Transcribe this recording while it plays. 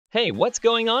Hey, what's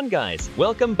going on, guys?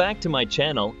 Welcome back to my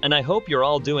channel, and I hope you're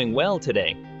all doing well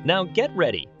today. Now get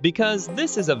ready, because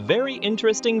this is a very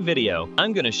interesting video.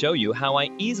 I'm going to show you how I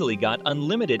easily got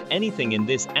unlimited anything in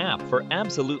this app for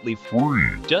absolutely free,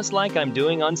 just like I'm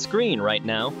doing on screen right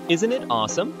now. Isn't it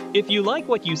awesome? If you like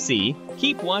what you see,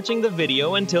 keep watching the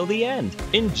video until the end.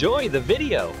 Enjoy the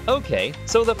video! Okay,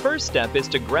 so the first step is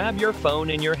to grab your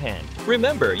phone in your hand.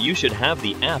 Remember, you should have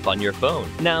the app on your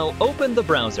phone. Now open the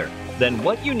browser. Then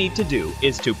what you need to do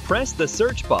is to press the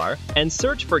search bar and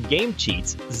search for Game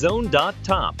Cheats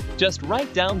Zone.top. Just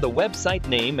write down the website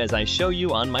name as I show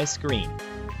you on my screen.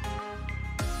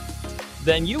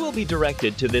 Then you will be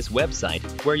directed to this website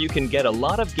where you can get a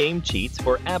lot of game cheats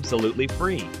for absolutely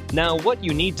free. Now what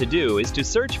you need to do is to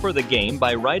search for the game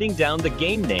by writing down the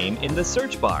game name in the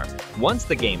search bar. Once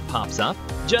the game pops up,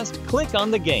 just click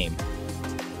on the game.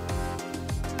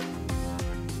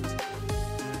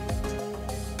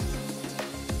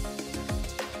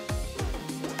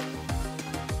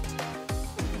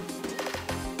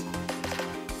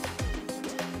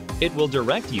 It will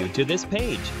direct you to this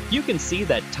page. You can see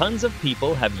that tons of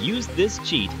people have used this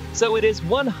cheat, so it is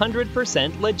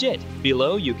 100% legit.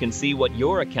 Below you can see what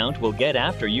your account will get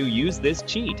after you use this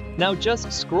cheat. Now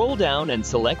just scroll down and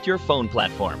select your phone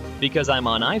platform. Because I'm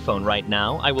on iPhone right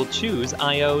now, I will choose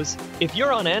iOS. If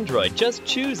you're on Android, just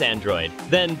choose Android.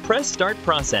 Then press Start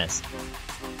Process.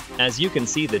 As you can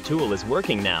see, the tool is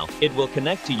working now. It will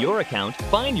connect to your account,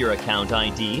 find your account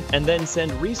ID, and then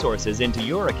send resources into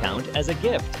your account as a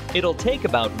gift. It'll take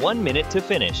about 1 minute to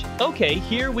finish. Okay,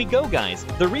 here we go, guys.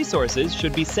 The resources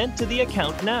should be sent to the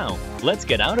account now. Let's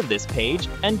get out of this page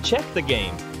and check the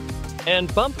game.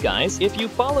 And bump, guys, if you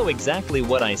follow exactly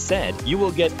what I said, you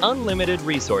will get unlimited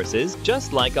resources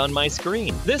just like on my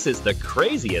screen. This is the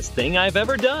craziest thing I've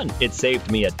ever done. It saved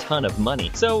me a ton of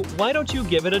money, so why don't you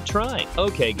give it a try?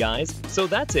 Okay, guys, so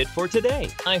that's it for today.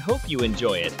 I hope you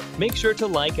enjoy it. Make sure to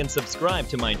like and subscribe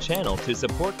to my channel to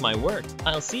support my work.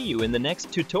 I'll see you in the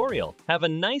next tutorial. Have a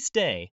nice day.